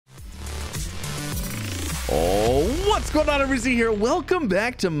Oh, what's going on, everybody? Here, welcome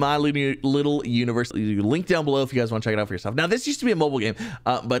back to my little universe. Link down below if you guys want to check it out for yourself. Now, this used to be a mobile game,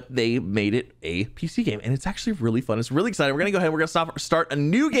 but they made it a PC game, and it's actually really fun. It's really exciting. We're gonna go ahead. We're gonna start a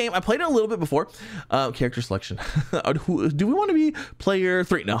new game. I played it a little bit before. Character selection. Do we want to be player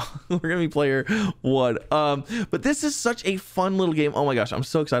 3? No, we're gonna be player 1. But this is such a fun little game. Oh my gosh, I'm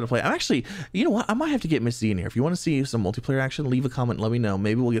so excited to play. I'm actually, you know what? I might have to get Miss Z in here. If you want to see some multiplayer action, leave a comment. Let me know.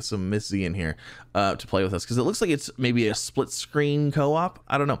 Maybe we'll get some Miss Z in here to play with us, because it looks like it's maybe a split screen co-op.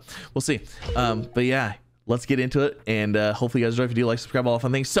 I don't know, we'll see. But yeah, let's get into it, and hopefully you guys enjoy. If you do, like, subscribe, all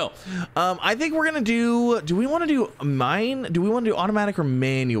fun things. So I think we're gonna do we want to do mine? Do we want to do automatic or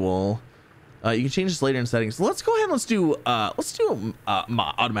manual? You can change this later in settings. Let's go ahead and let's do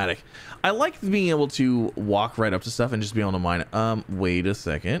automatic. I like being able to walk right up to stuff and just be able to mine it. Wait a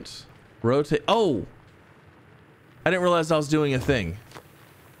second. Rotate. Oh, I didn't realize I was doing a thing.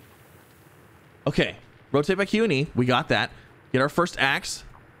 Okay, rotate by Q and E. We got that. Get our first axe.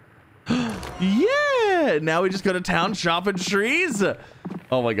 Yeah, now we just go to town shopping trees.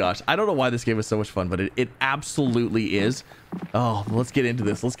 Oh my gosh, I don't know why this game is so much fun, but it absolutely is. Oh, let's get into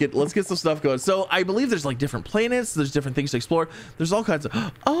this. Let's get some stuff going. So I believe there's like different planets, there's different things to explore, there's all kinds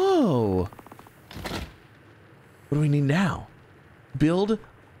of oh, what do we need now? Build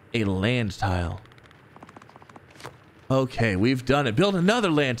a land tile. Okay, we've done it. Build another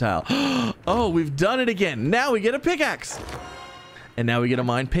land tile. Oh, we've done it again. Now we get a pickaxe. And now we get to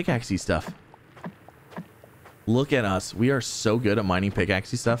mine pickaxey stuff. Look at us. We are so good at mining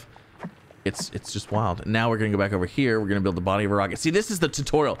pickaxey stuff. It's just wild. Now we're going to go back over here. We're going to build the body of a rocket. See, this is the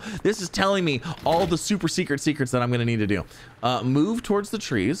tutorial. This is telling me all the super secrets that I'm going to need to do. Move towards the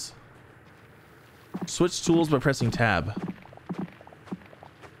trees. Switch tools by pressing tab.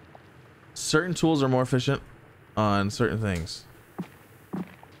 Certain tools are more efficient on certain things.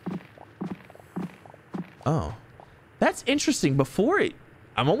 Oh, that's interesting.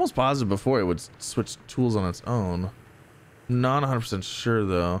 I'm almost positive before it would switch tools on its own. Not 100% sure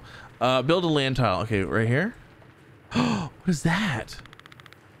though. Build a land tile. Okay, right here. What is that?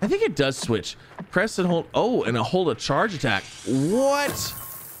 I think it does switch. Press and hold. Oh, and hold a charge attack. What?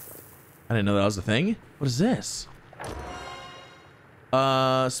 I didn't know that was a thing. What is this?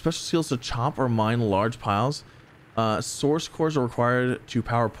 Special skills to chop or mine large piles. Source cores are required to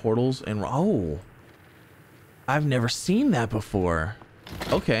power portals and oh, I've never seen that before.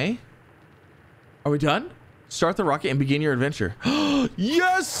 Okay, are we done? Start the rocket and begin your adventure.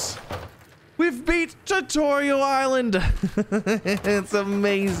 Yes, we've beat Tutorial Island. It's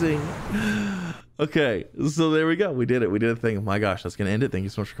amazing. Okay, so there we go. We did it. We did a thing. My gosh, that's gonna end it. Thank you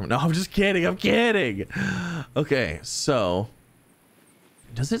so much for coming. No, I'm just kidding. I'm kidding. Okay, so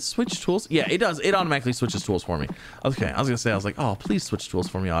does it switch tools? Yeah, it does. It automatically switches tools for me. Okay, I was gonna say, I was like, oh, please switch tools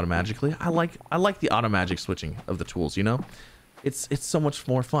for me automatically. I like the automagic switching of the tools, you know? It's so much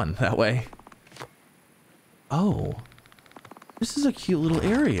more fun that way. Oh, this is a cute little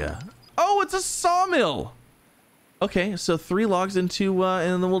area. Oh, it's a sawmill. Okay, so 3 logs into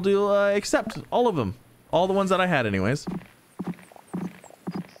and then we'll do accept all of them. All the ones that I had anyways.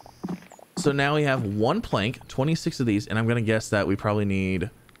 So now we have 1 plank, 26 of these, and I'm gonna guess that we probably need. All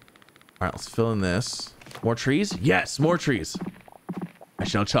right, let's fill in this. More trees? Yes, more trees. I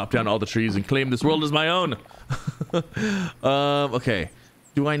shall chop down all the trees and claim this world as my own. Okay.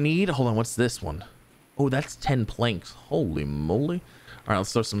 Do I need? Hold on. What's this one? Oh, that's 10 planks. Holy moly! All right,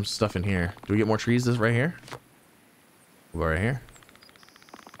 let's throw some stuff in here. Do we get more trees? This right here. Right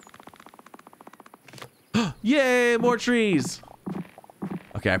here. Yay! More trees.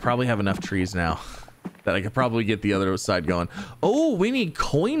 Okay, I probably have enough trees now that I could probably get the other side going. Oh, we need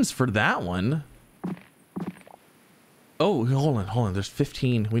coins for that one. Oh, hold on. There's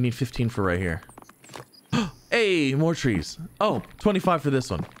 15. We need 15 for right here. Hey, more trees. Oh, 25 for this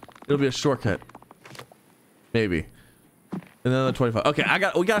one. It'll be a shortcut. Maybe. And then another 25. Okay,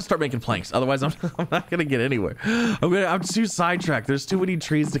 we gotta start making planks. Otherwise, I'm not gonna get anywhere. I'm too sidetracked. There's too many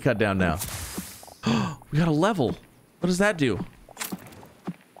trees to cut down now. We got a level. What does that do?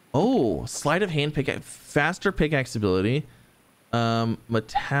 Oh, sleight of hand pickaxe, faster pickaxe ability,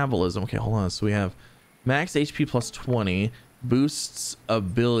 metabolism. Okay, hold on. So we have max HP plus 20, boosts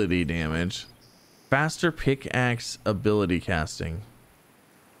ability damage, faster pickaxe ability casting.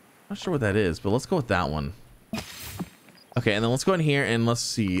 Not sure what that is, but let's go with that one. Okay, and then let's go in here and let's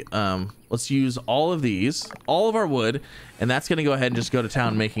see. Let's use all of these, all of our wood, and that's gonna go ahead and just go to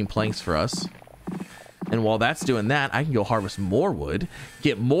town making planks for us. And while that's doing that, I can go harvest more wood,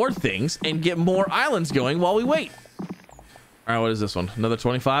 get more things, and get more islands going while we wait. All right, what is this one? Another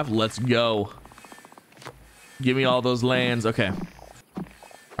 25? Let's go. Give me all those lands. Okay. All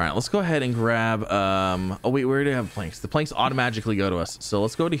All right, let's go ahead and grab, oh wait, we already have planks. The planks automatically go to us. So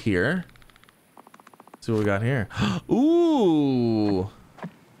let's go to here. See what we got here. Ooh.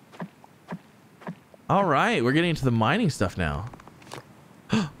 All right, we're getting into the mining stuff now.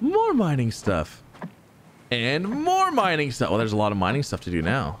 More mining stuff. And more mining stuff. Well, there's a lot of mining stuff to do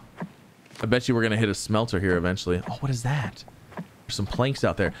now. I bet you we're gonna hit a smelter here eventually. Oh, what is that? There's some planks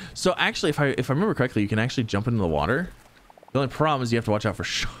out there. So actually, if I remember correctly, you can actually jump into the water. The only problem is you have to watch out for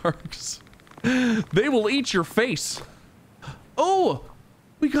sharks. They will eat your face. Oh,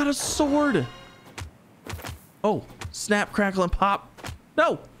 we got a sword. Oh, snap, crackle, and pop.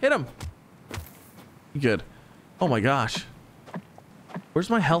 No, hit him. Good. Oh my gosh. Where's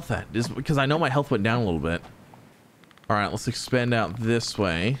my health at? Just because I know my health went down a little bit. All right, let's expand out this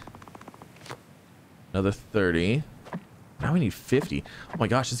way. Another 30. Now we need 50. Oh my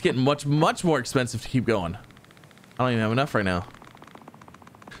gosh, it's getting much more expensive to keep going. I don't even have enough right now.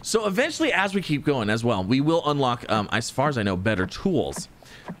 So eventually, as we keep going as well, we will unlock, as far as I know, better tools.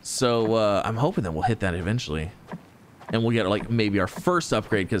 So I'm hoping that we'll hit that eventually. And we'll get like maybe our first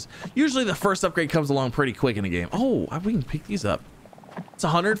upgrade, because usually the first upgrade comes along pretty quick in the game. Oh, we can pick these up. It's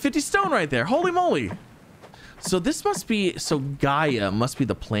 150 stone right there. Holy moly. So this must be, so Gaia must be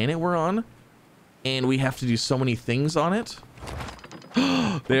the planet we're on. And we have to do so many things on it.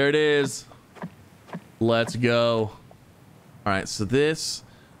 There it is. Let's go. All right, so this,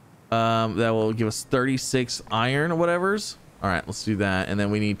 that will give us 36 iron or whatever's. All right, let's do that. And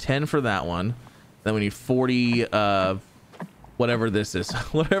then we need 10 for that one. Then we need 40, whatever this is,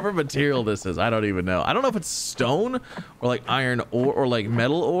 whatever material this is. I don't even know. I don't know if it's stone or like iron ore or like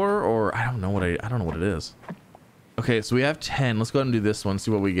metal ore, or I don't know what I don't know what it is. Okay, so we have 10. Let's go ahead and do this one, see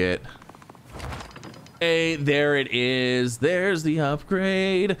what we get. Hey, there it is. There's the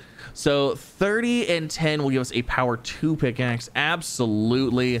upgrade. So 30 and 10 will give us a power 2 pickaxe.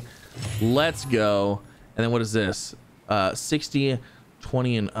 Absolutely. Let's go. And then what is this? 60,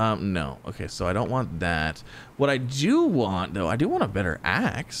 20, and no. Okay, so I don't want that. What I do want, though, I do want a better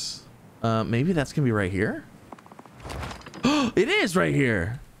axe. Maybe that's gonna be right here. It is right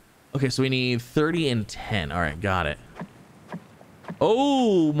here. Okay, so we need 30 and 10. All right, got it.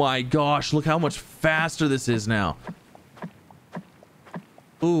 Oh my gosh, look how much faster this is now.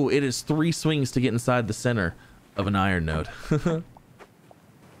 Ooh, it is 3 swings to get inside the center of an iron node. All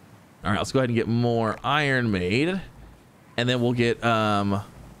right, let's go ahead and get more iron made. And then we'll get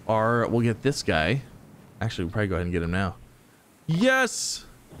we'll get this guy. Actually, we'll probably go ahead and get him now. Yes.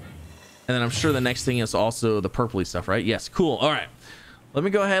 And then I'm sure the next thing is also the purpley stuff, right? Yes, cool. All right. Let me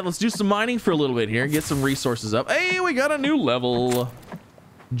go ahead. Let's do some mining for a little bit here. Get some resources up. Hey, we got a new level.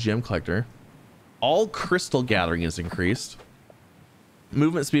 Gem collector. All crystal gathering is increased.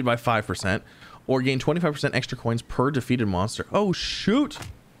 Movement speed by 5%. Or gain 25% extra coins per defeated monster. Oh, shoot.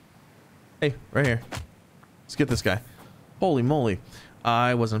 Hey, right here. Let's get this guy. Holy moly.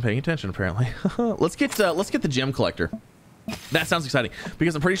 I wasn't paying attention, apparently. Let's get the gem collector. That sounds exciting,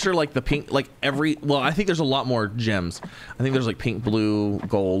 because I'm pretty sure like the pink, like well, I think there's a lot more gems. I think there's like pink, blue,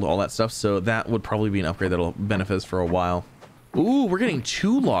 gold, all that stuff. So that would probably be an upgrade that'll benefit us for a while. Ooh, we're getting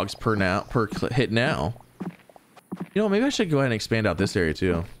 2 logs per hit now. You know, maybe I should go ahead and expand out this area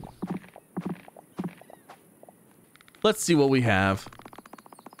too. Let's see what we have.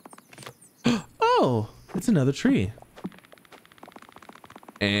 Oh, it's another tree.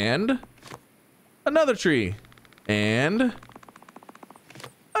 And another tree. And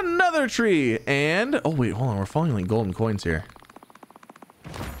another tree. And oh wait, hold on, we're falling like golden coins here.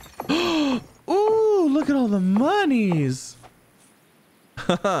 Ooh, look at all the monies.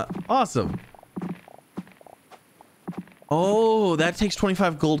 Awesome. Oh, that takes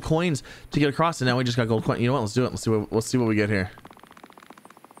 25 gold coins to get across, and now we just got gold coin. You know what? Let's do it. Let's see what we get here.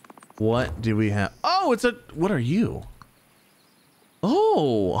 What do we have? Oh, it's a, what are you?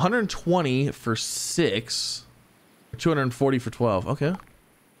 Oh, 120 for 6. 240 for 12. Okay.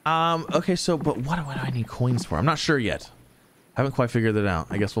 Okay, so but what do I need coins for? I'm not sure yet. Haven't quite figured that out.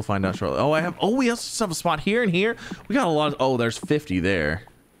 I guess we'll find out shortly. Oh, we also have a spot here and here. We got a lot of, oh, there's 50 there.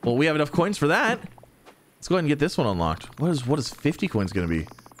 Well, we have enough coins for that. Let's go ahead and get this one unlocked. What is 50 coins gonna be?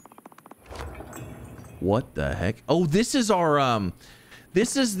 What the heck? Oh, this is our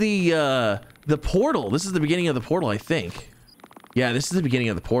this is the portal. This is the beginning of the portal, I think. Yeah, this is the beginning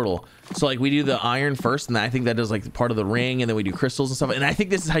of the portal. So like we do the iron first, and I think that does like part of the ring, and then we do crystals and stuff. And I think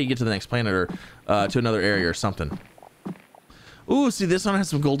this is how you get to the next planet, or to another area or something. Ooh, see, this one has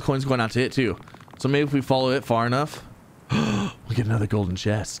some gold coins going out to it too. So maybe if we follow it far enough, we get another golden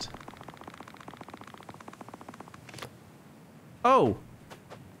chest. Oh.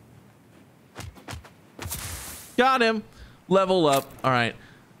 Got him. Level up. All right.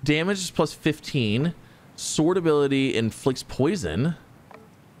 Damage is plus 15. Sword ability inflicts poison.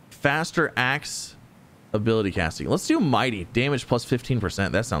 Faster axe ability casting. Let's do mighty. Damage plus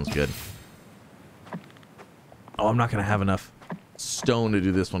 15%. That sounds good. Oh, I'm not gonna have enough stone to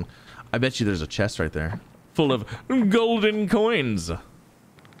do this one. I bet you there's a chest right there full of golden coins.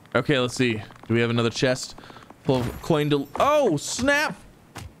 Okay, let's see. Do we have another chest full of coin? Oh, snap!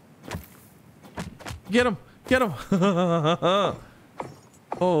 Get him! Get him!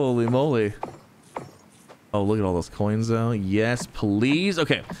 Holy moly! Oh, look at all those coins though. Yes, please.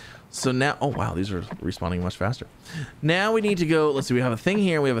 Okay, so now, oh wow, these are respawning much faster. Now we need to go. Let's see. We have a thing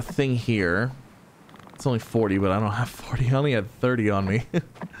here. We have a thing here. It's only 40, but I don't have 40. I only had 30 on me. All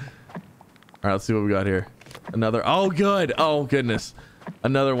right, let's see what we got here. Another. Oh, good. Oh, goodness.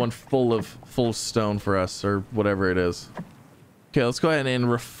 Another one full of stone for us, or whatever it is. Okay, let's go ahead and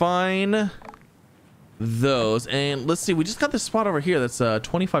refine those. And let's see. We just got this spot over here that's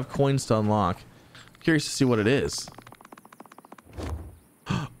 25 coins to unlock. Curious to see what it is.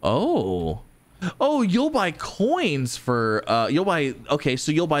 Oh. Oh, you'll buy coins for, you'll buy, okay,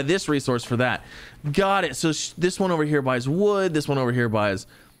 so you'll buy this resource for that. Got it. So this one over here buys wood. This one over here buys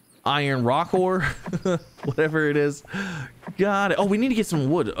iron rock ore, whatever it is. Got it. Oh, we need to get some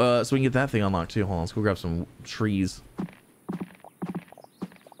wood, so we can get that thing unlocked too. Hold on, let's go grab some trees.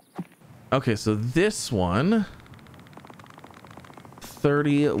 Okay, so this one,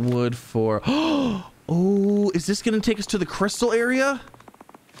 30 wood for, oh, is this going to take us to the crystal area?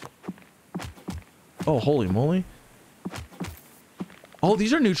 Oh, holy moly. Oh,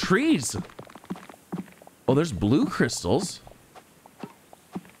 these are new trees. Oh, there's blue crystals.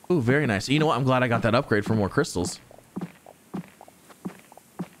 Ooh, very nice. You know what? I'm glad I got that upgrade for more crystals.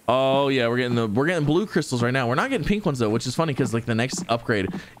 Oh yeah, we're getting blue crystals right now. We're not getting pink ones though, which is funny because like the next upgrade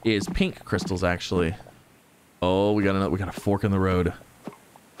is pink crystals actually. Oh, we got a fork in the road.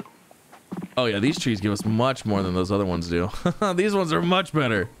 Oh yeah, these trees give us much more than those other ones do. These ones are much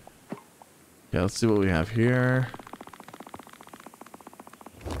better. Yeah, let's see what we have here.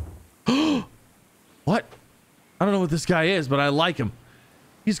 What? I don't know what this guy is, but I like him.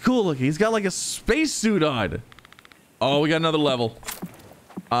 He's cool looking. He's got like a spacesuit on. Oh, we got another level.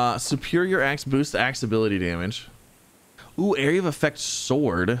 Superior axe boosts axe ability damage. Ooh, area of effect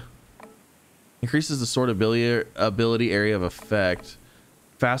sword. Increases the sword ability area of effect.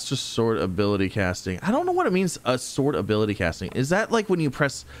 Faster sword ability casting. I don't know what it means, a sword ability casting. Is that like when you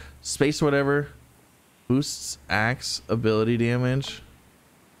press space or whatever? Boosts axe ability damage.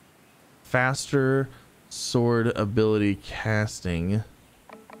 Faster sword ability casting.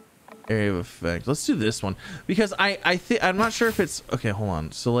 Area of effect. Let's do this one because I think I'm not sure if it's okay. Hold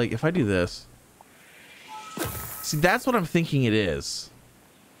on. So like if I do this, see that's what I'm thinking it is.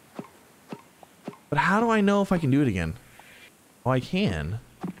 But how do I know if I can do it again? Oh, I can.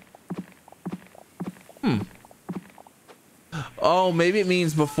 Oh, maybe it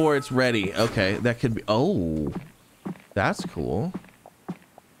means before it's ready. Okay, that could be. Oh, that's cool.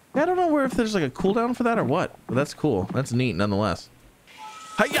 Yeah, I don't know if there's like a cooldown for that or what, but that's cool. That's neat nonetheless.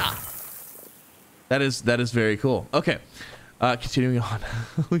 Hiya! That is very cool. Okay, continuing on.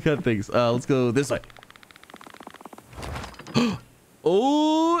 We got things. Let's go this way.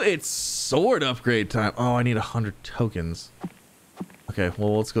 Oh, it's sword upgrade time. Oh, I need 100 tokens. Okay,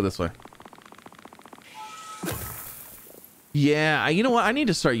 well, let's go this way. Yeah, you know what? I need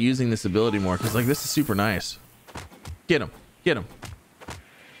to start using this ability more because like this is super nice. Get him. Get him.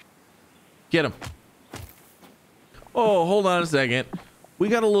 Get him. Oh, hold on a second. We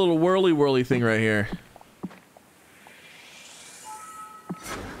got a little whirly thing right here.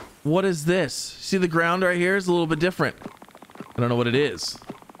 What is this? See the ground right here is a little bit different. I don't know what it is.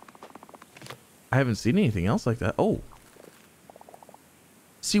 I haven't seen anything else like that. Oh.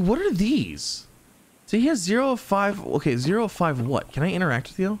 See, what are these? See, he has 0 of 5. Okay, 0 of 5 what? Can I interact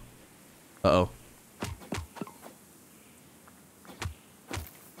with you? Uh-oh.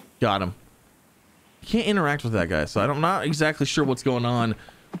 Got him. Can't interact with that guy, so I'm not exactly sure what's going on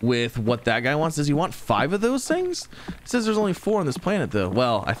with what that guy wants. Does he want 5 of those things? It says there's only 4 on this planet though.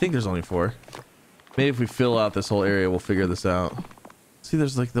 Well, I think there's only 4. Maybe if we fill out this whole area we'll figure this out. See,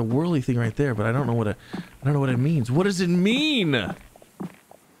 there's like the whirly thing right there, but I don't know what it means. What does it mean?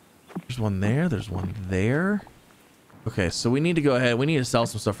 There's one there, there's one there. Okay, so we need to go ahead, we need to sell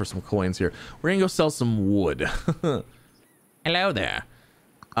some stuff for some coins here. We're gonna go sell some wood. Hello there.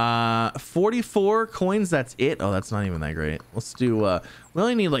 44 coins, that's it. Oh, that's not even that great. Let's do we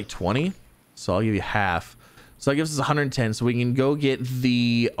only need like 20, so I'll give you half, so that gives us 110, so we can go get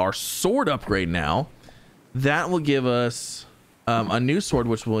our sword upgrade now. That will give us a new sword,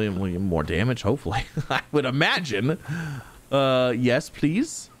 which will give more damage, hopefully. I would imagine. Yes,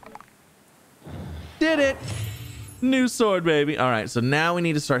 please. Did it. New sword, baby. All right, so now we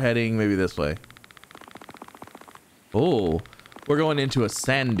need to start heading maybe this way. Oh, we're going into a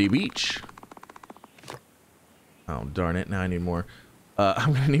sandy beach. Oh, darn it. Now I need more.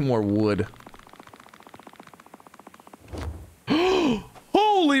 I'm gonna need more wood.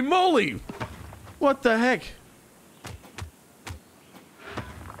 Holy moly! What the heck?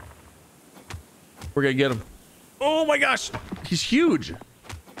 We're gonna get him. Oh my gosh, he's huge.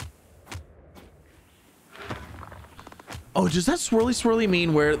 Oh, does that swirly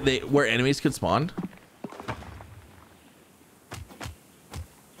mean where enemies could spawn?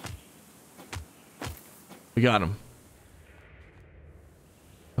 We got him.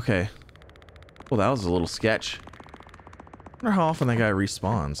 Okay. Well, that was a little sketch. I wonder how often that guy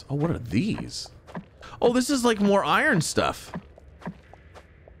respawns. Oh, what are these? Oh, this is like more iron stuff.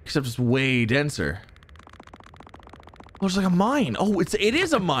 Except it's way denser. Oh, it's like a mine. Oh, it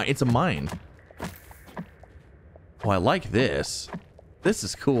is a mine. It's a mine. Oh, I like this. This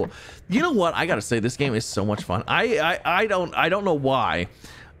is cool. You know what? I gotta say, this game is so much fun. I don't know why.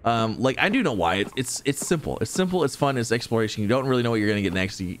 Like, I do know why. It's simple. It's simple. It's fun. It's exploration. You don't really know what you're gonna get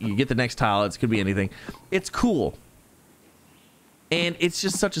next. You get the next tile. It could be anything. It's cool. And it's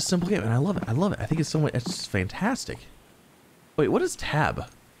just such a simple game, and I love it. I love it. I think it's so much. It's just fantastic. Wait, what is tab?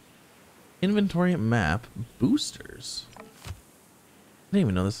 Inventory map boosters. I didn't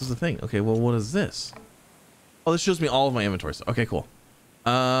even know this was a thing. Okay, well, what is this? Oh, this shows me all of my inventories. Okay, cool.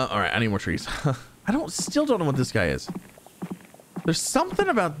 All right, I need more trees. Still don't know what this guy is. There's something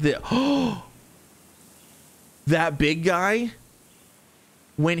about the that big guy.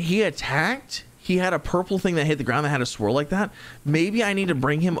 When he attacked, he had a purple thing that hit the ground that had a swirl like that. Maybe I need to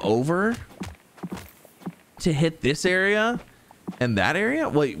bring him over to hit this area and that area.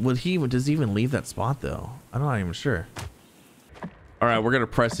 Wait, does he even leave that spot though? I'm not even sure. All right, we're gonna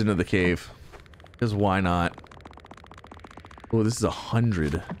press into the cave because why not? Oh, this is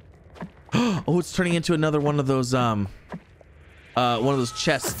 100. Oh, it's turning into another one of those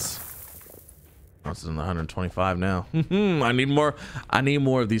chests. Oh, it's in the 125 now. I need more. I need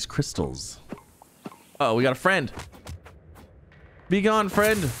more of these crystals. Oh, we got a friend. Be gone,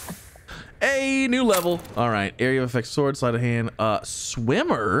 friend. Hey, new level. All right, area of effect, sword, sleight of hand,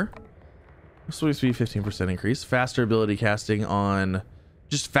 swimmer. Swim speed 15% increase. Faster ability casting on,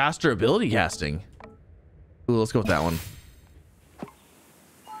 just faster ability casting. Ooh, let's go with that one.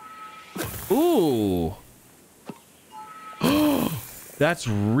 Ooh. That's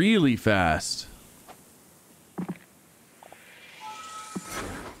really fast.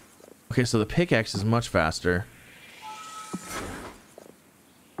 Okay, so the pickaxe is much faster.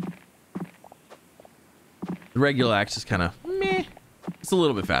 The regular axe is kind of meh. It's a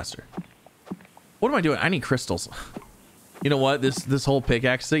little bit faster. What am I doing? I need crystals. You know what? This whole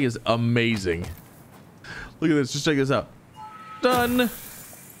pickaxe thing is amazing. Look at this. Just check this out. Done.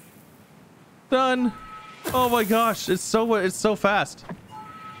 Done. Oh my gosh, it's so fast.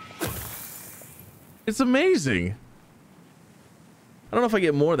 It's amazing. I don't know if I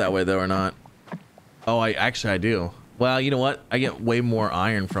get more that way though or not. Oh, I do. Well, you know what? I get way more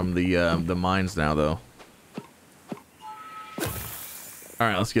iron from the mines now though. All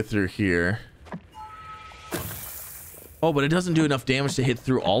right, let's get through here. Oh, but it doesn't do enough damage to hit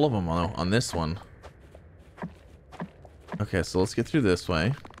through all of them on this one. Okay, so let's get through this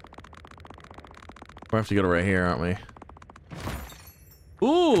way. We have to go to right here, aren't we?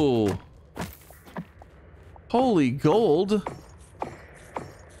 Ooh! Holy gold!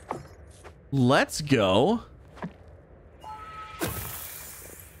 Let's go!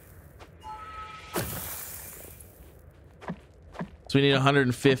 So we need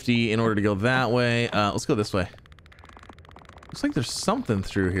 150 in order to go that way. Let's go this way. Looks like there's something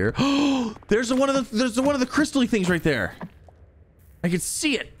through here. Oh, there's one of the crystal-y things right there. I can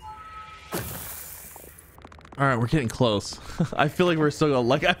see it. All right, we're getting close. I feel like we're still going.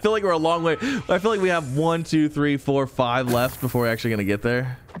 Like I feel like we're a long way. I feel like we have 1, 2, 3, 4, 5 left before we're actually gonna get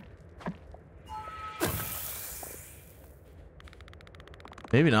there.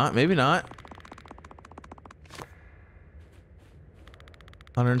 Maybe not. Maybe not.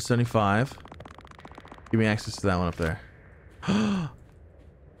 175. Give me access to that one up there.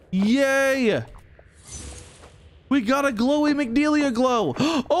 Yay! We got a glowy McDelia glow.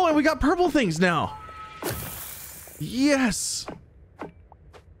 Oh, and we got purple things now. Yes.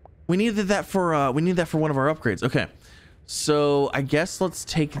 We needed that for one of our upgrades. Okay. So I guess let's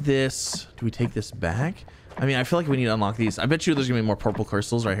take this. Do we take this back? I mean, I feel like we need to unlock these. I bet you there's gonna be more purple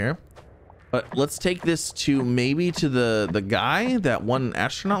crystals right here. But let's take this to maybe to the guy, that one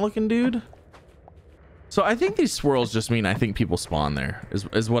astronaut looking dude. So I think these swirls just mean I think people spawn there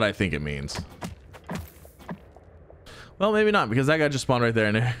is what I think it means. Well, maybe not, because that guy just spawned right there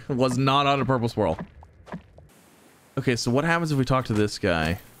and it was not on a purple swirl. Okay, so what happens if we talk to this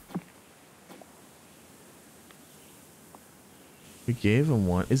guy? We gave him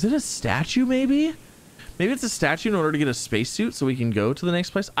one. Is it a statue, maybe? Maybe it's a statue in order to get a spacesuit so we can go to the next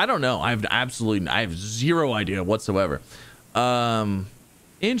place? I don't know. I have zero idea whatsoever.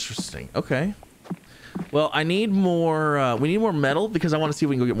 Interesting. Okay. Well, I need more, we need more metal because I want to see if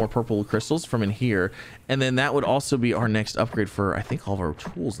we can go get more purple crystals from in here. And then that would also be our next upgrade for, I think, all of our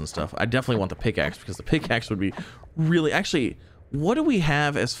tools and stuff. I definitely want the pickaxe because the pickaxe would be really, actually, what do we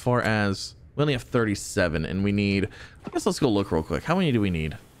have as far as, we only have 37 and we need, I guess let's go look real quick. How many do we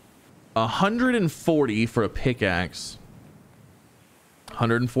need? 140 for a pickaxe.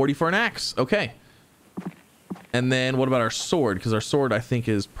 140 for an axe. Okay. And then what about our sword? Because our sword, I think,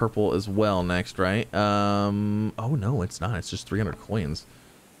 is purple as well next, right? Oh, no, it's not. It's just 300 coins.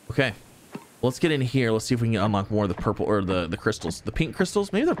 Okay. Let's get in here. Let's see if we can unlock more of the purple or the crystals. The pink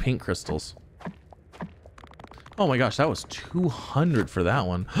crystals? Maybe they're pink crystals. Oh my gosh, that was 200 for that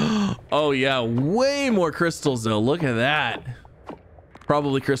one. Oh, yeah. Way more crystals, though. Look at that.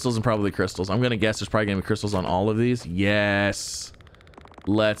 Probably crystals and probably crystals. I'm going to guess there's probably going to be crystals on all of these. Yes.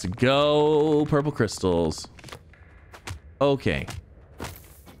 Let's go. Purple crystals. Okay.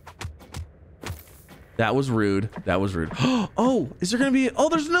 That was rude. That was rude. Oh, is there gonna be, oh,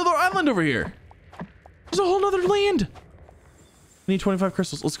 there's another island over here. There's a whole nother land. We need 25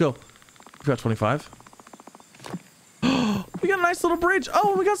 crystals. Let's go. We got 25. We got a nice little bridge.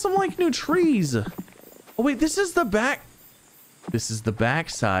 Oh, we got some like new trees. Oh wait, this is the back. This is the back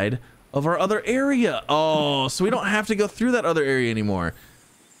side of our other area. Oh, so we don't have to go through that other area anymore.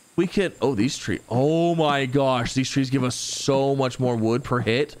 We could, oh, these trees, oh my gosh, these trees give us so much more wood per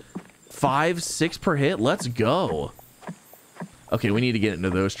hit. 5, 6 per hit. Let's go. Okay, we need to get into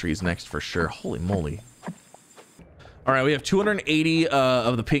those trees next for sure. Holy moly. All right, we have 280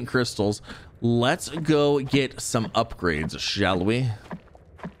 of the pink crystals. Let's go get some upgrades, shall we?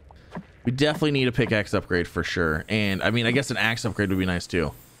 We definitely need a pickaxe upgrade for sure. And I mean, I guess an axe upgrade would be nice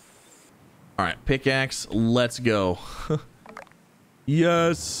too. All right, pickaxe, let's go.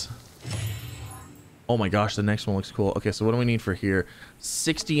 Yes. Oh my gosh, the next one looks cool. Okay, so what do we need for here?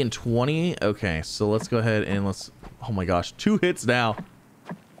 60 and 20. Okay, so let's go ahead and let's, oh my gosh, 2 hits now.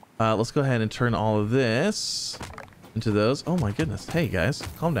 Let's go ahead and turn all of this into those. Oh my goodness. Hey guys,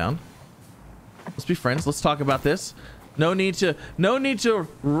 calm down. Let's be friends. Let's talk about this. No need to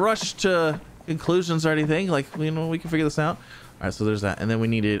rush to conclusions or anything. Like, you know, we can figure this out. All right, so there's that. And then we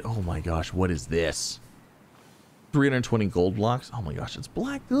needed, oh my gosh, what is this? 320 gold blocks. Oh my gosh, it's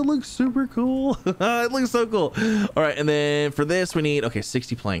black. That looks super cool. It looks so cool. All right, and then for this we need, okay,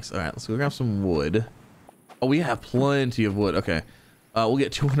 60 planks. All right, let's go grab some wood. Oh, we have plenty of wood. Okay, we'll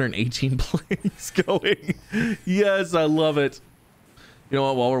get 218 planks going. Yes, I love it. You know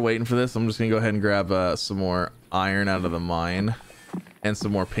what, while we're waiting for this, I'm just gonna go ahead and grab some more iron out of the mine and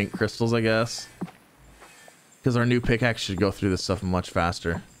some more pink crystals, I guess, because our new pickaxe should go through this stuff much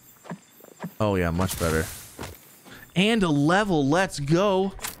faster. Oh yeah, much better. And a level, let's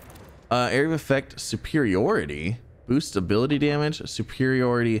go. Area of effect superiority, boost ability damage,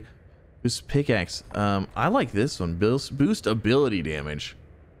 superiority, boost pickaxe. I like this one, boost ability damage.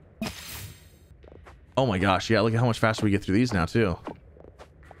 Oh my gosh, yeah, look at how much faster we get through these now too.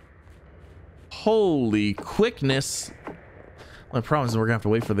 Holy quickness. My problem is we're gonna have to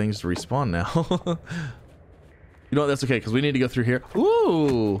wait for things to respawn now. You know what, that's okay, because we need to go through here.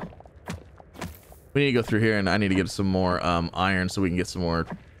 Ooh. We need to go through here, and I need to get some more iron so we can get some more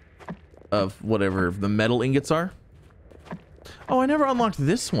of whatever the metal ingots are. Oh, I never unlocked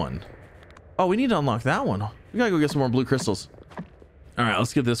this one. Oh, we need to unlock that one. We gotta go get some more blue crystals. All right,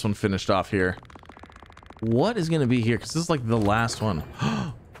 let's get this one finished off here. What is gonna be here? Because this is like the last one.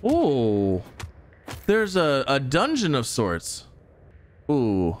 Oh, there's a dungeon of sorts.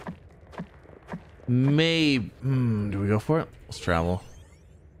 Ooh. Maybe. Do we go for it? Let's travel.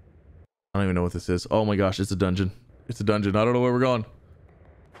 I don't even know what this is. Oh my gosh, it's a dungeon. It's a dungeon. I don't know where we're going.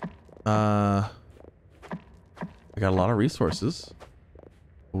 I got a lot of resources.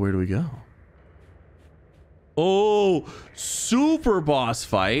 Where do we go? Oh, super boss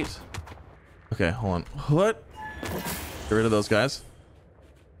fight. Okay, hold on. What? Get rid of those guys.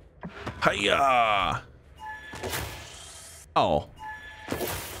 Hiya! Oh.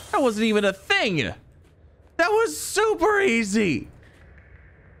 That wasn't even a thing. That was super easy.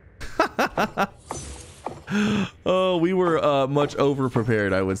 Oh, we were much over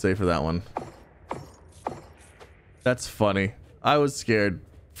prepared, I would say, for that one. That's funny. I was scared.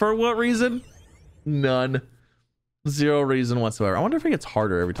 For what reason? None. Zero reason whatsoever. I wonder if it gets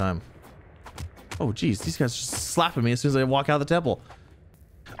harder every time. Oh, geez. These guys are just slapping me as soon as I walk out of the temple.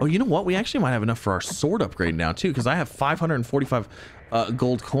 Oh, you know what? We actually might have enough for our sword upgrade now, too, because I have 545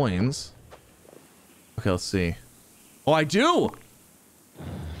 gold coins. Okay, let's see. Oh, I do!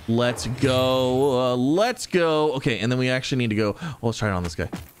 Let's go. Let's go. Okay, and then we actually need to go. Oh, let's try it on this guy.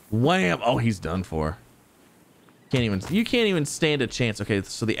 Wham! Oh, he's done for. You can't even stand a chance. Okay,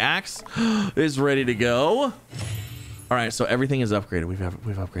 so the axe is ready to go. All right, so everything is upgraded. We've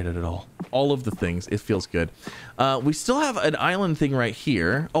upgraded it all of the things. It feels good. We still have an island thing right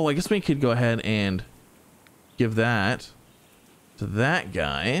here. Oh, I guess we could go ahead and give that to that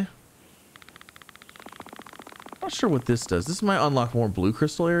guy. Not sure what this does. This might unlock more blue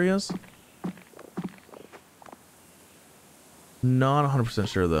crystal areas. Not 100%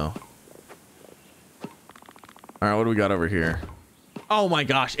 sure though. All right, what do we got over here? Oh my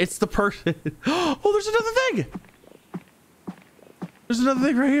gosh, it's the person. Oh, there's another thing. There's another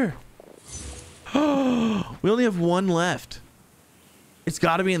thing right here. Oh, we only have one left. It's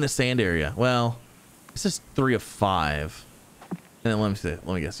got to be in the sand area. Well, this is 3 of 5. And then let me see. Let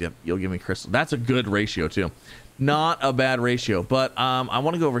me guess. Yep, you'll give me crystal. That's a good ratio too. Not a bad ratio. But I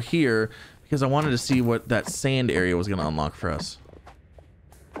want to go over here because I wanted to see what that sand area was going to unlock for us.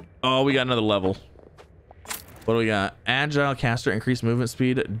 Oh, we got another level. What do we got? Agile caster, increased movement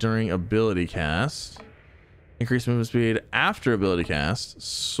speed during ability cast. Increased movement speed after ability cast.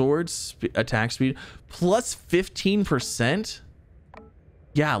 Sword attack speed plus 15%.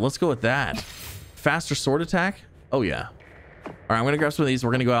 Yeah, let's go with that. Faster sword attack. Oh yeah. All right, I'm gonna grab some of these.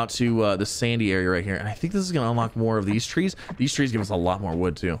 We're gonna go out to the sandy area right here, and I think this is gonna unlock more of these trees. These trees give us a lot more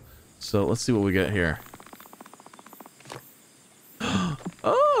wood too. So let's see what we get here.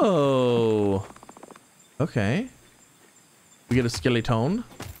 Oh. Okay. We get a skeleton.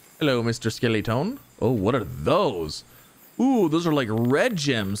 Hello, Mr. Skeleton. Oh, what are those? Ooh, those are like red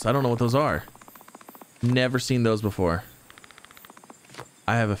gems. I don't know what those are. Never seen those before.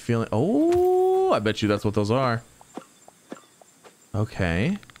 I have a feeling. Oh, I bet you that's what those are.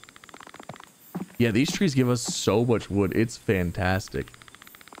 Okay. Yeah, these trees give us so much wood. It's fantastic.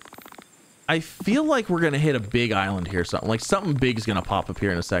 I feel like we're going to hit a big island here. Something like something big is going to pop up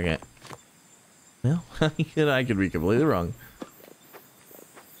here in a second. Well, I could be completely wrong.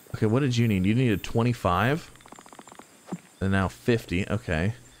 Okay, what did you need? You needed 25. And now 50.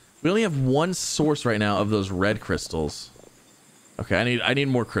 Okay. We only have one source right now of those red crystals. Okay, I need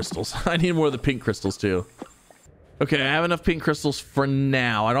more crystals. I need more of the pink crystals too. Okay, I have enough pink crystals for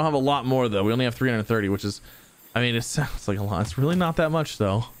now. I don't have a lot more though. We only have 330, which is, I mean, it sounds like a lot. It's really not that much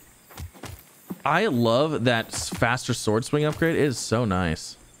though. I love that faster sword swing upgrade. It is so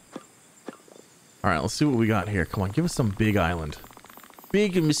nice. All right, let's see what we got here. Come on, give us some big island.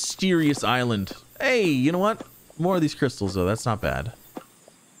 Big and mysterious island. Hey, you know what? More of these crystals, though. That's not bad.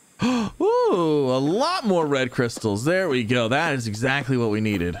 Ooh, a lot more red crystals. There we go. That is exactly what we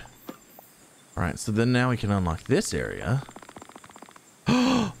needed. All right, so then now we can unlock this area.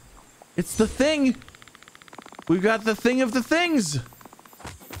 It's the thing. We've got the thing of the things.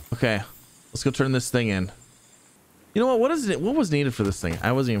 Okay, let's go turn this thing in. You know what? What is it? What was needed for this thing?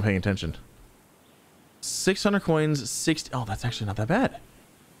 I wasn't even paying attention. 600 coins, 60. Oh, that's actually not that bad. All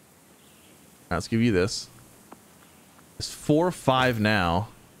right, let's give you this. It's 4 or 5 now.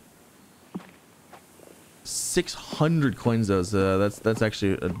 600 coins though. That's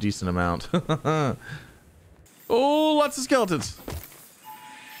actually a decent amount. Oh, lots of skeletons.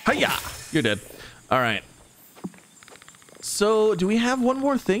 Hiya! You're dead. All right. So, do we have one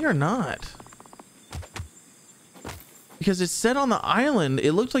more thing or not? Because it said on the island,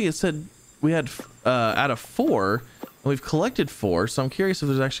 it looked like it said we had out of 4, and we've collected 4. So I'm curious if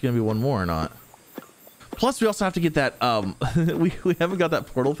there's actually gonna be one more or not. Plus, we also have to get that. We haven't got that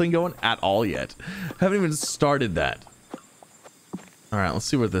portal thing going at all yet. Haven't even started that. All right, let's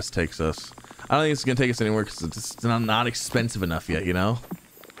see where this takes us. I don't think it's gonna take us anywhere because it's not expensive enough yet, you know.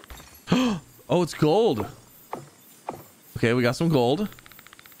 Oh, it's gold. Okay, we got some gold.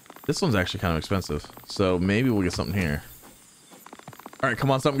 This one's actually kind of expensive, so maybe we'll get something here. All right,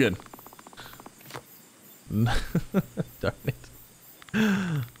 come on, something good. Darn it.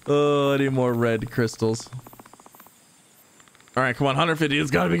 Oh, I need more red crystals. All right, come on, 150.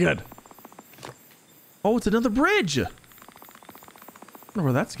 It's got to be good. Oh, it's another bridge. I wonder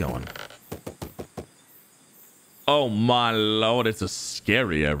where that's going. Oh, my Lord. It's a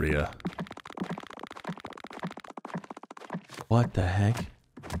scary area. What the heck?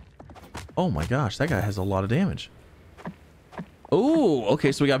 Oh, my gosh. That guy has a lot of damage. Oh,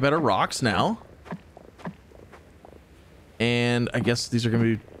 okay. So we got better rocks now. And I guess these are going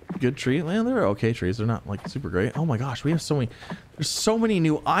to be good tree. Man, they're okay trees. They're not like super great. Oh my gosh, we have so many. There's so many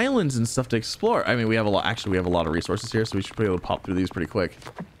new islands and stuff to explore. I mean, we have a lot. Actually, we have a lot of resources here, so we should be able to pop through these pretty quick.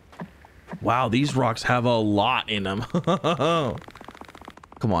 Wow, these rocks have a lot in them.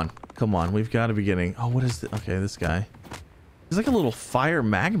 Come on, come on. We've got to be getting. Oh, what is this? Okay, this guy. He's like a little fire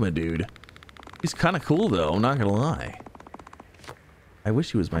magma dude. He's kind of cool though. I'm not gonna lie. I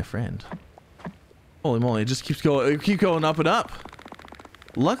wish he was my friend. Holy moly! It just keeps going. Keep going up and up.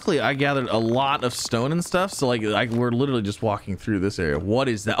 Luckily, I gathered a lot of stone and stuff, so like we're literally just walking through this area. What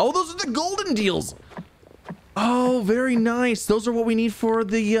is that? Oh, those are the golden deals. Oh, very nice. Those are what we need for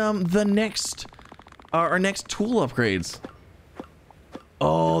the next our next tool upgrades.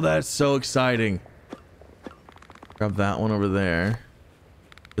 Oh, that's so exciting. Grab that one over there.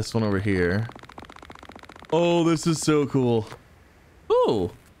 This one over here. Oh, this is so cool.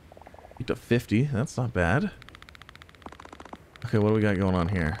 Oh, picked up 50. That's not bad. Okay, what do we got going on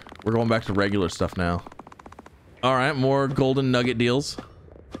here? We're going back to regular stuff now. All right, more golden nugget deals.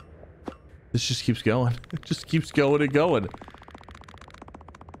 This just keeps going. It just keeps going and going.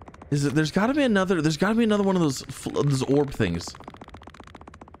 Is it? There's got to be another. There's got to be another one of those orb things.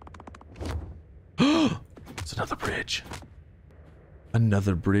 It's another bridge.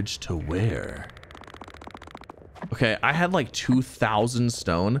 Another bridge to where? Okay, I had like 2,000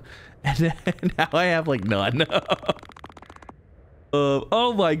 stone, and now I have like none.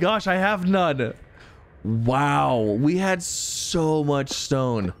 Oh my gosh, I have none. Wow, we had so much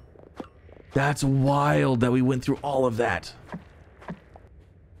stone. That's wild that we went through all of that.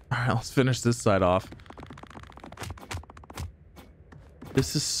 All right, let's finish this side off.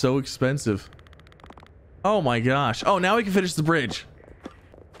 This is so expensive. Oh my gosh. Oh, now we can finish the bridge.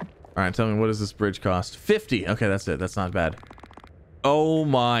 All right, tell me, what does this bridge cost? 50. Okay, that's it. That's not bad. Oh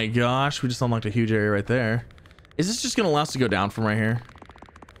my gosh, we just unlocked a huge area right there. Is this just gonna allow us to go down from right here?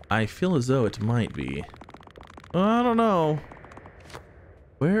 I feel as though it might be. I don't know.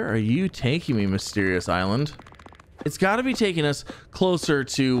 Where are you taking me, mysterious island? It's got to be taking us closer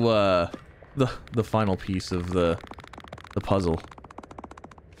to the final piece of the puzzle.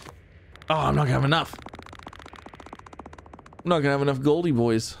 Oh, I'm not gonna have enough. I'm not gonna have enough goldie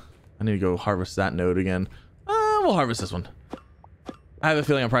boys. I need to go harvest that node again. We'll harvest this one. I have a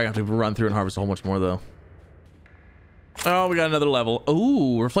feeling I'm probably gonna have to run through and harvest a whole bunch more though. Oh, we got another level.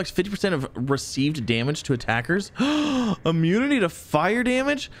 Oh, reflects 50% of received damage to attackers. Immunity to fire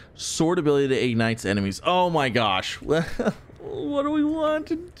damage. Sword ability that ignites enemies. Oh my gosh. What do we want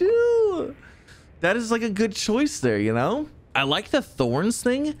to do? That is like a good choice there, you know? I like the thorns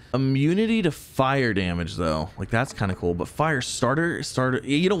thing. Immunity to fire damage though. Like that's kind of cool. But fire starter.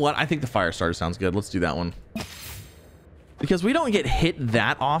 You know what? I think the fire starter sounds good. Let's do that one. Because we don't get hit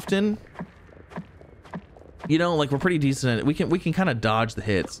that often. You know, like we're pretty decent at it. We can kind of dodge the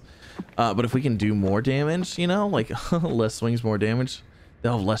hits. But if we can do more damage, you know, like less swings, more damage,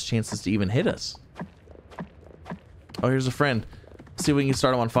 they'll have less chances to even hit us. Oh, here's a friend. Let's see if we can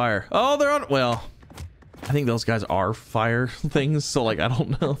start them on fire. Oh, they're on. Well, I think those guys are fire things. So like, I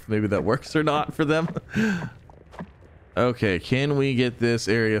don't know if maybe that works or not for them. Okay, can we get this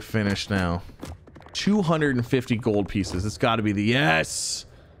area finished now? 250 gold pieces. It's got to be the yes.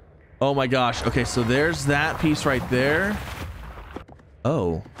 Oh my gosh. Okay, so there's that piece right there.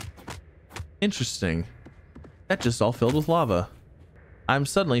 Oh, interesting. That just all filled with lava. I'm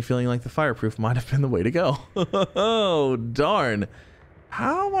suddenly feeling like the fireproof might have been the way to go. Oh, darn.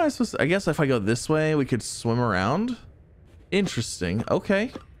 How am I supposed to... I guess if I go this way, we could swim around. Interesting.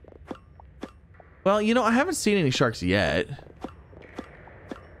 Okay. Well, you know, I haven't seen any sharks yet.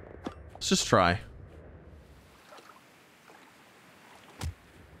 Let's just try.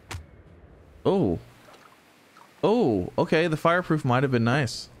 Oh. Oh, okay. The fireproof might have been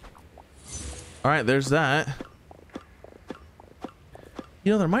nice. All right, there's that.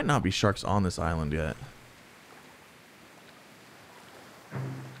 You know, there might not be sharks on this island yet.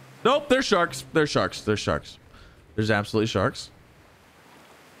 Nope, there's sharks. There's sharks. There's sharks. There's absolutely sharks.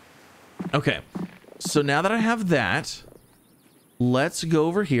 Okay. So now that I have that, let's go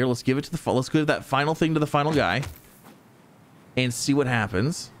over here. Let's give it to the... Let's give that final thing to the final guy. And see what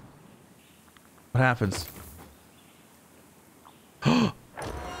happens. What happens? Oh,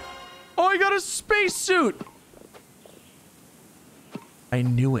 I got a spacesuit! I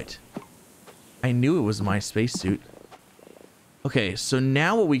knew it. I knew it was my spacesuit. Okay, so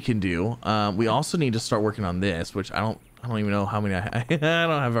now what we can do, we also need to start working on this, which I don't even know how many I don't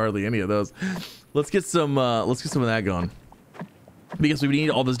have hardly any of those. Let's get some of that going. Because we need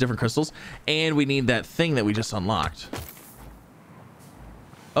all those different crystals, and we need that thing that we just unlocked.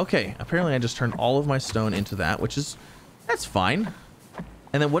 Okay, apparently I just turned all of my stone into that, which is, that's fine.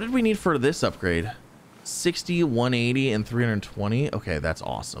 And then what did we need for this upgrade? 60, 180, and 320. Okay, that's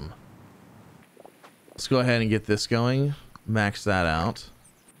awesome. Let's go ahead and get this going. Max that out.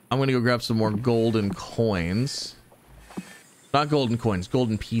 I'm gonna go grab some more golden coins. Not golden coins,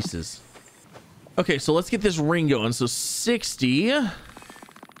 golden pieces. Okay, so let's get this ring going. So 60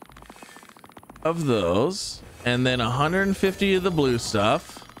 of those, and then 150 of the blue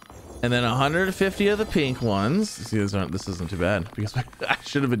stuff. And then 150 of the pink ones. See, this isn't too bad because I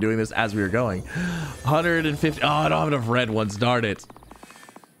should have been doing this as we were going. 150. Oh, I don't have enough red ones. Darn it.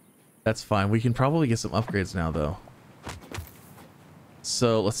 That's fine. We can probably get some upgrades now, though.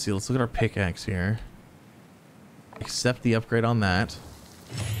 So let's see. Let's look at our pickaxe here. Accept the upgrade on that.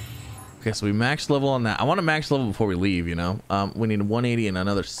 Okay, so we max level on that. I want to max level before we leave, you know. We need 180 and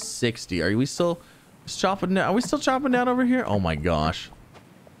another 60. Are we still chopping down? Are we still chopping down over here? Oh my gosh.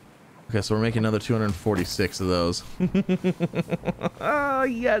 Okay, so we're making another 246 of those. Oh,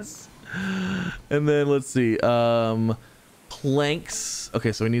 yes. And then let's see. Planks.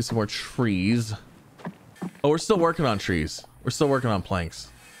 Okay, so we need some more trees. Oh, we're still working on trees. We're still working on planks.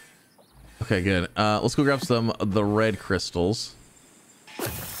 Okay, good. Let's go grab some of the red crystals.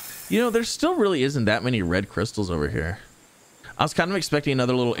 You know, there still really isn't that many red crystals over here. I was kind of expecting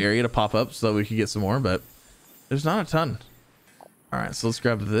another little area to pop up so that we could get some more, but there's not a ton. All right, so let's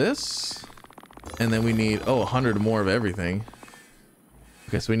grab this. And then we need, 100 more of everything.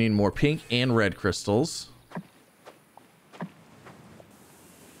 Okay, so we need more pink and red crystals.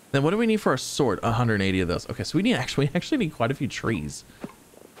 Then what do we need for our sword? 180 of those. Okay, so we actually need quite a few trees.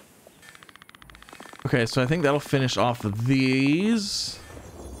 Okay, so I think that'll finish off of these.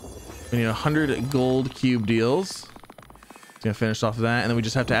 We need 100 gold cube deals. Gonna finish off of that, and then we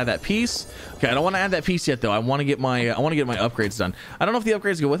just have to add that piece. Okay, I don't want to add that piece yet though. I want to get my upgrades done. I don't know if the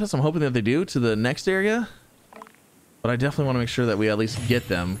upgrades go with us. I'm hoping that they do to the next area, but I definitely want to make sure that we at least get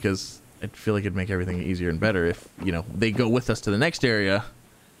them because I feel like it'd make everything easier and better if, you know, they go with us to the next area.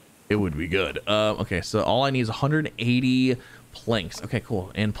 It would be good. Okay, so all I need is 180 planks. Okay,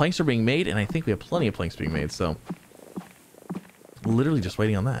 cool. And planks are being made, and I think we have plenty of planks being made. So literally just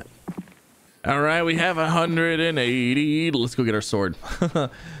waiting on that. All right, we have 180. Let's go get our sword.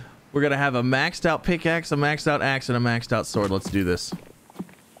 We're gonna have a maxed out pickaxe, a maxed out axe, and a maxed out sword. Let's do this.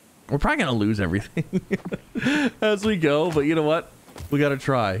 We're probably gonna lose everything as we go, but you know what? We gotta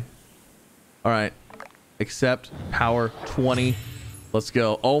try. All right, accept power 20. Let's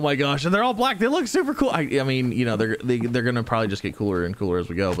go. Oh my gosh, and they're all black. They look super cool. I mean, you know, they're gonna probably just get cooler and cooler as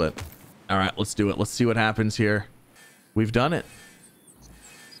we go. But all right, let's do it. Let's see what happens here. We've done it.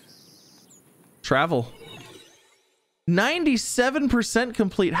 Travel. 97%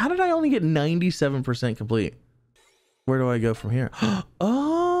 complete. How did I only get 97% complete? Where do I go from here?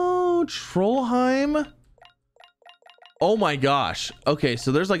 Oh, Trollheim. Oh my gosh. Okay,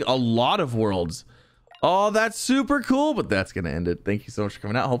 so there's like a lot of worlds. Oh, that's super cool, but that's gonna end it. Thank you so much for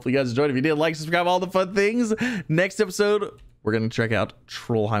coming out. Hopefully you guys enjoyed. If you did, like, subscribe, all the fun things. Next episode, we're gonna check out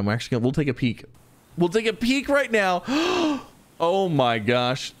Trollheim. We'll take a peek. We'll take a peek right now. Oh my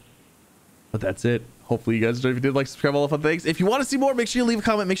gosh. But that's it. Hopefully you guys enjoyed. If you did, like, subscribe, all the fun things. If you want to see more, make sure you leave a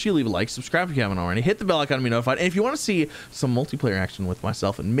comment, make sure you leave a like, subscribe if you haven't already, hit the bell icon to be notified. And if you want to see some multiplayer action with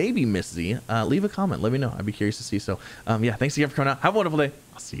myself and maybe Miss Z, leave a comment, let me know. I'd be curious to see. So yeah, thanks again for coming out. Have a wonderful day.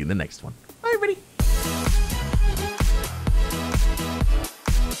 I'll see you in the next one. Bye everybody.